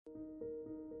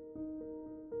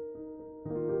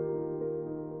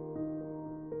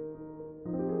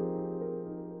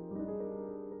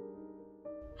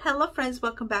Hello friends,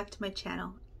 welcome back to my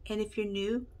channel. And if you're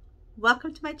new,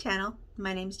 welcome to my channel.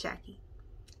 My name's Jackie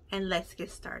and let's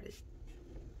get started.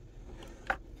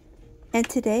 And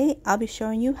today I'll be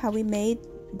showing you how we made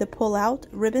the pull-out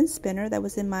ribbon spinner that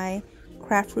was in my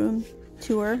craft room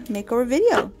tour makeover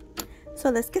video. So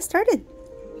let's get started.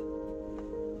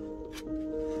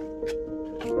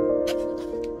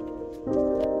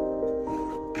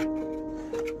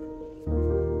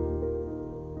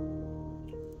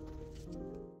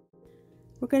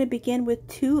 We're going to begin with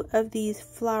two of these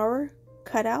flower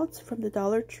cutouts from the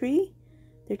Dollar Tree.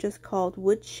 They're just called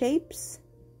wood shapes,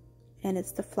 and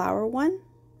it's the flower one.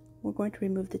 We're going to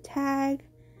remove the tag,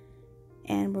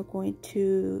 and we're going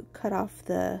to cut off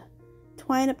the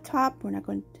twine up top. We're not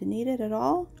going to need it at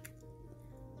all.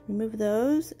 Remove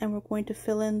those, and we're going to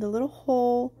fill in the little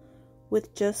hole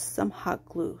with just some hot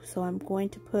glue. So I'm going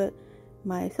to put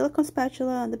my silicone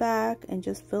spatula on the back and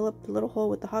just fill up the little hole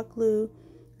with the hot glue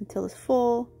until it's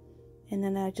full, and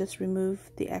then I just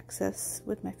remove the excess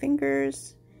with my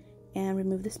fingers and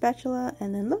remove the spatula,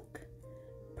 and then look,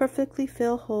 perfectly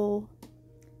fill hole,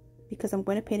 because I'm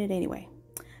going to paint it anyway.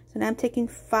 So now I'm taking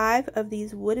 5 of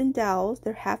these wooden dowels.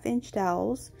 They're 1/2-inch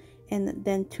dowels, and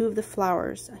then 2 of the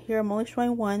flowers. Here I'm only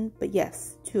showing 1, but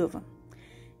yes, 2 of them.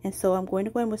 And so I'm going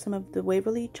to go in with some of the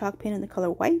Waverly chalk paint in the color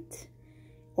white,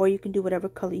 or you can do whatever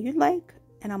color you'd like.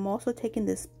 And I'm also taking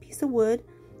this piece of wood,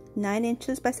 9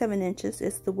 inches by 7 inches.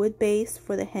 It's the wood base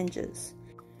for the hinges.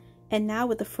 And now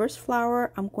with the first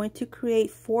flower, I'm going to create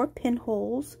 4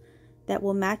 pinholes that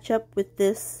will match up with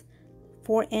this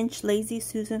 4-inch Lazy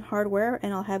Susan hardware,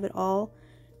 and I'll have it all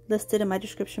listed in my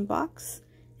description box.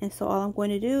 And so all I'm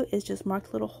going to do is just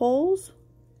mark little holes,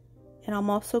 and I'm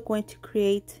also going to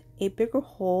create a bigger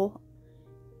hole,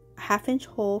 a 1/2-inch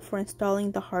hole for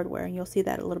installing the hardware, and you'll see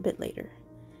that a little bit later.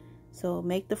 So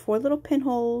make the 4 little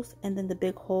pinholes and then the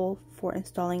big hole for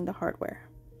installing the hardware.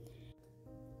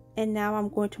 And now I'm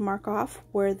going to mark off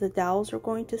where the dowels are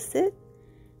going to sit.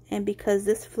 And because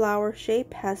this flower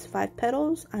shape has 5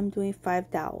 petals, I'm doing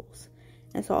 5 dowels.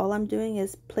 And so all I'm doing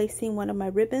is placing one of my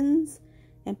ribbons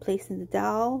and placing the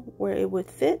dowel where it would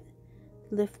fit.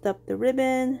 Lift up the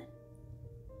ribbon,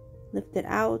 lift it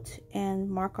out,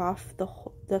 and mark off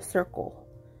the circle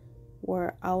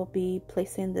where I'll be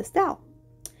placing this dowel.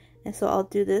 And so I'll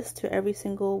do this to every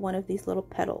single one of these little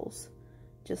petals.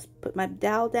 Just put my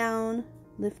dowel down,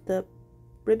 lift the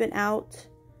ribbon out,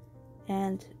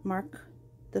 and mark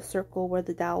the circle where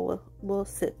the dowel will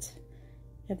sit,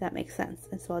 if that makes sense.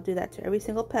 And so I'll do that to every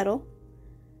single petal.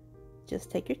 Just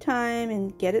take your time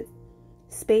and get it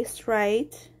spaced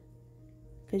right,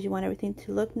 because you want everything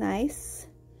to look nice.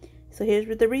 So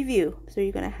here's the review. So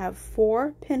you're going to have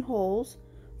 4 pinholes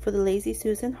for the Lazy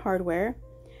Susan hardware.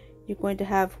 You're going to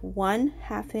have 1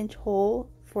 1/2-inch hole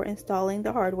for installing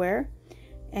the hardware,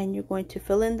 and you're going to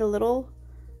fill in the little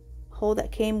hole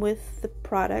that came with the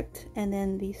product, and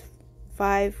then these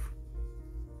 5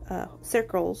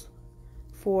 circles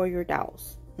for your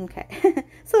dowels. Okay,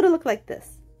 so it'll look like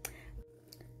this.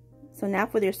 So now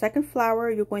for your second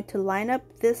flower, you're going to line up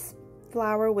this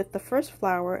flower with the first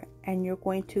flower, and you're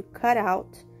going to cut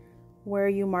out where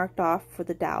you marked off for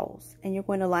the dowels, and you're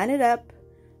going to line it up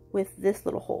with this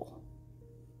little hole,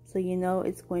 so you know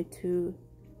it's going to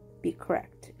be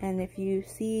correct. And if you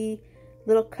see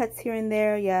little cuts here and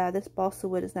there, yeah, this balsa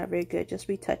wood is not very good. Just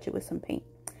retouch it with some paint.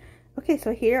 Okay,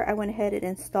 so here I went ahead and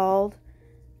installed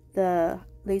the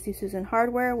Lazy Susan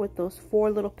hardware with those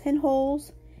 4 little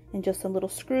pinholes and just some little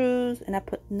screws, and I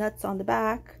put nuts on the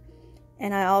back,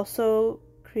 and I also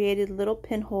created little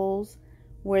pinholes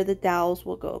where the dowels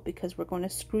will go, because we're going to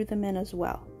screw them in as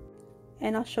well.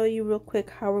 And I'll show you real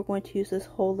quick how we're going to use this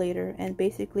hole later. And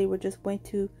basically we're just going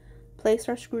to place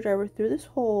our screwdriver through this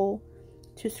hole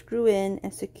to screw in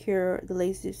and secure the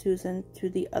Lazy Susan to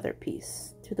the other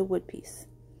piece, to the wood piece.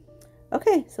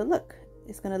 Okay, so look,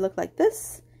 it's going to look like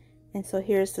this. And so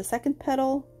here's the second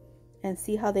petal, and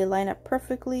see how they line up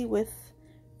perfectly with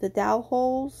the dowel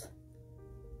holes.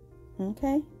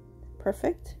 Okay,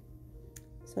 perfect.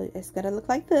 So it's going to look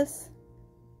like this.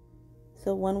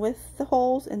 So one with the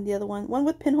holes, and the other one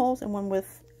with pinholes, and one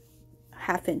with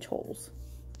 1/2-inch holes.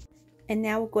 And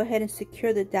now we'll go ahead and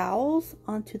secure the dowels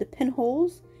onto the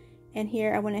pinholes. And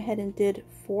here I went ahead and did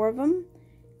 4 of them,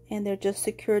 and they're just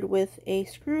secured with a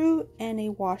screw and a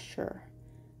washer.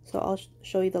 So I'll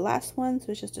show you the last one. So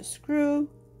it's just a screw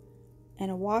and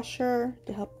a washer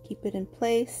to help keep it in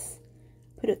place.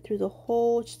 Put it through the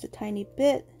hole just a tiny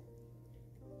bit,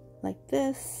 like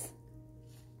this.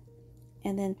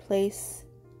 And then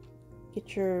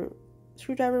get your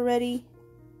screwdriver ready,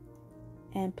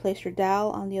 and place your dowel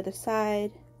on the other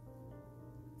side,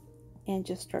 and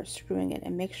just start screwing it.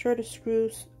 And make sure to screw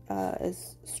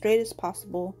as straight as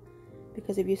possible,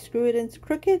 because if you screw it in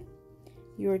crooked,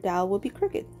 your dowel will be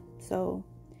crooked. So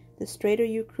the straighter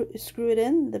you screw it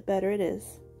in, the better it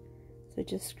is. So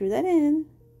just screw that in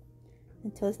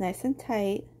until it's nice and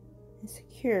tight and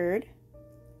secured.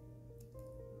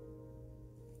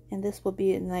 And this will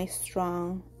be a nice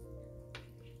strong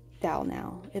dowel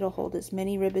now. It'll hold as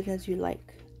many ribbons as you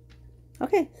like.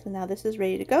 Okay, so now this is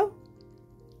ready to go.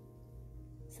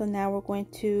 So now we're going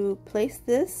to place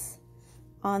this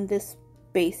on this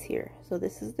base here. So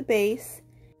this is the base.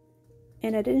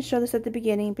 And I didn't show this at the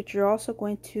beginning, but you're also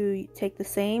going to take the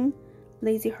same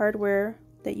lazy hardware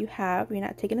that you have. You're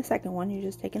not taking the second one, you're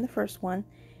just taking the first one.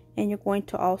 And you're going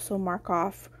to also mark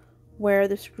off where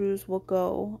the screws will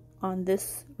go on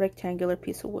this rectangular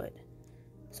piece of wood.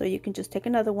 So you can just take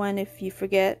another one if you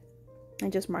forget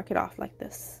and just mark it off like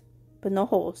this. But no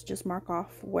holes, just mark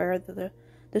off where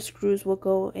the screws will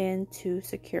go in to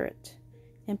secure it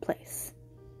in place.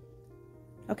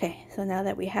 Okay, so now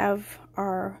that we have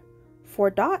our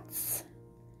 4 dots,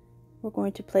 we're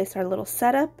going to place our little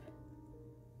setup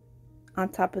on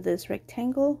top of this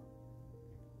rectangle,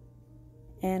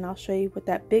 and I'll show you what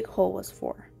that big hole was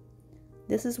for.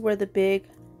 This is where the big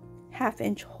 1/2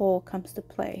 inch hole comes to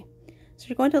play. So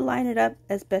you're going to line it up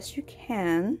as best you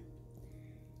can,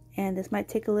 and this might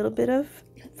take a little bit of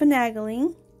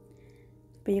finagling,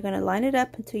 but you're going to line it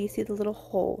up until you see the little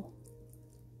hole,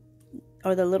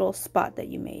 or the little spot that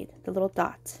you made, the little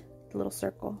dot, the little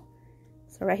circle.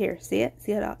 So right here, see it?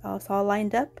 See how it's all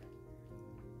lined up?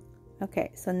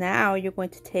 Okay, so now you're going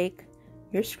to take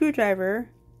your screwdriver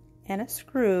and a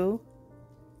screw,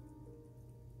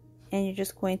 and you're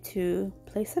just going to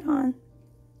place it on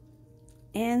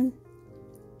and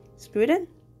screw it in.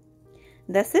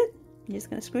 That's it. You're just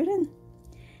going to screw it in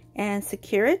and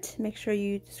secure it. Make sure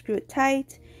you screw it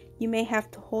tight. You may have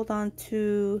to hold on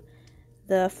to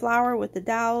the flower with the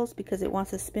dowels because it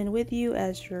wants to spin with you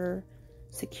as you're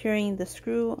securing the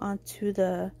screw onto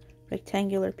the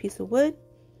rectangular piece of wood.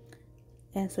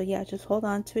 And so yeah, just hold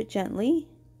on to it gently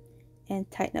and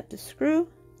tighten up the screw.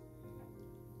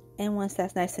 And once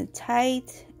that's nice and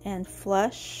tight and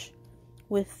flush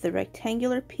with the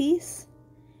rectangular piece,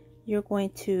 you're going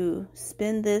to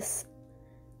spin this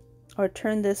or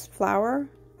turn this flower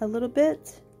a little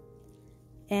bit,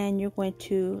 and you're going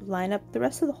to line up the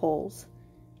rest of the holes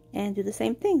and do the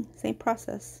same thing, same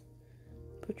process.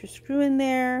 Put your screw in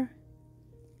there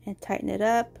and tighten it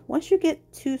up. Once you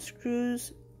get 2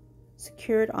 screws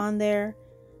secured on there,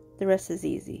 the rest is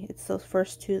easy. It's those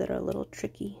first 2 that are a little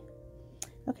tricky.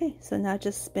 Okay, so now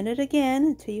just spin it again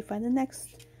until you find the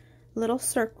next little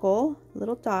circle,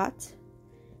 little dot,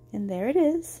 and there it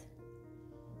is.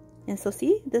 And so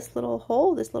see, this little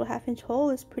hole, this little 1/2 inch hole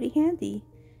is pretty handy,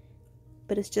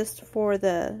 but it's just for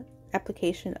the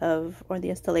application of, or the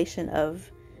installation of,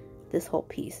 this whole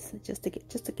piece, just to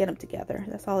get them together.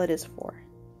 That's all it is for.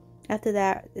 After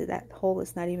that, that hole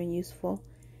is not even useful.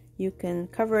 You can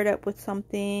cover it up with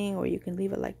something, or you can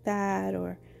leave it like that,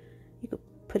 or you could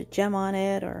put a gem on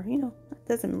it, or you know, it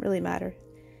doesn't really matter.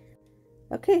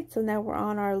 Okay, so now we're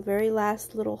on our very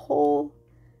last little hole,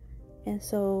 and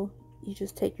so you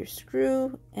just take your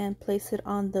screw and place it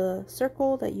on the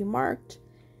circle that you marked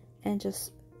and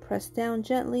just press down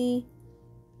gently,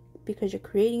 because you're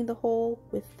creating the hole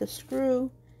with the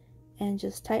screw, and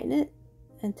just tighten it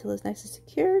until it's nice and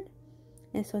secured.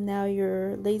 And so now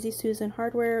your Lazy Susan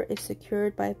hardware is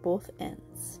secured by both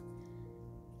ends.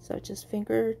 So just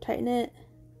finger tighten it.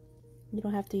 You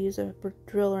don't have to use a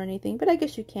drill or anything, but I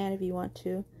guess you can if you want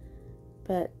to.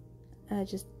 But I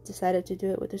just decided to do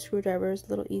it with a screwdriver. It's a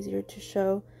little easier to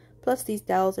show. Plus these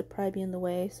dowels would probably be in the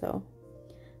way, so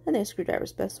I think a screwdriver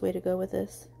is the best way to go with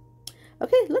this.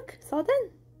 Okay, look, it's all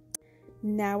done.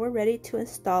 Now we're ready to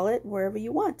install it wherever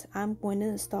you want. I'm going to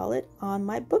install it on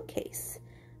my bookcase.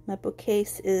 My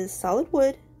bookcase is solid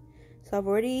wood, so I've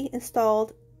already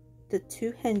installed the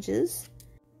 2 hinges,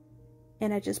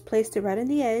 and I just placed it right on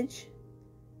the edge,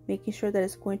 making sure that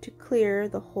it's going to clear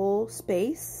the whole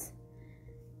space.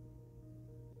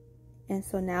 And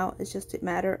so now it's just a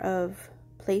matter of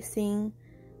placing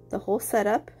the whole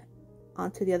setup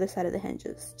onto the other side of the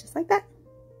hinges, just like that.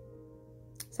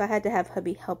 So I had to have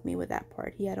hubby help me with that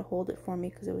part. He had to hold it for me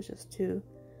because it was just too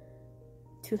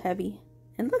heavy.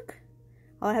 And look,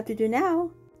 all I have to do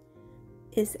now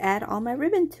is add all my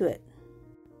ribbon to it.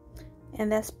 And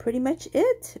that's pretty much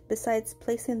it, besides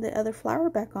placing the other flower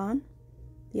back on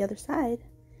the other side.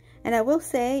 And I will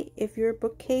say, if your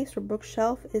bookcase or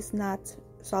bookshelf is not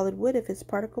solid wood, if it's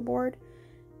particle board,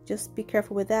 just be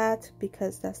careful with that,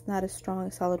 because that's not as strong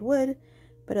as solid wood.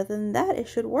 But other than that, it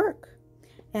should work.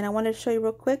 And I wanted to show you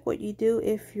real quick what you do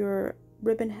if your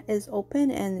ribbon is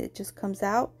open and it just comes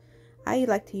out. I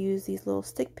like to use these little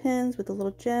stick pins with the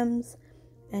little gems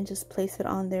and just place it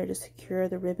on there to secure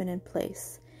the ribbon in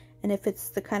place. And if it's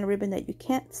the kind of ribbon that you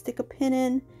can't stick a pin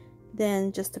in,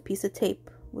 then just a piece of tape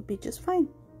would be just fine.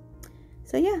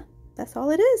 So yeah, that's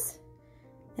all it is.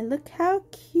 And look how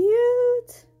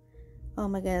cute. Oh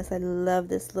my goodness, I love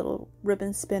this little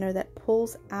ribbon spinner that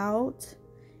pulls out.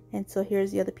 And so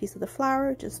here's the other piece of the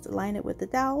flower. Just align it with the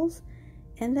dowels.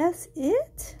 And that's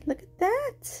it. Look at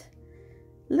that.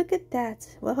 Look at that.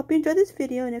 Well, I hope you enjoyed this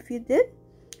video. And if you did,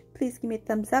 please give me a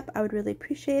thumbs up. I would really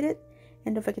appreciate it.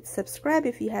 And don't forget to subscribe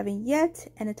if you haven't yet.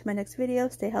 And until my next video,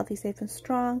 stay healthy, safe, and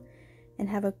strong. And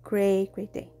have a great,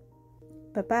 great day.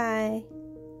 Bye-bye.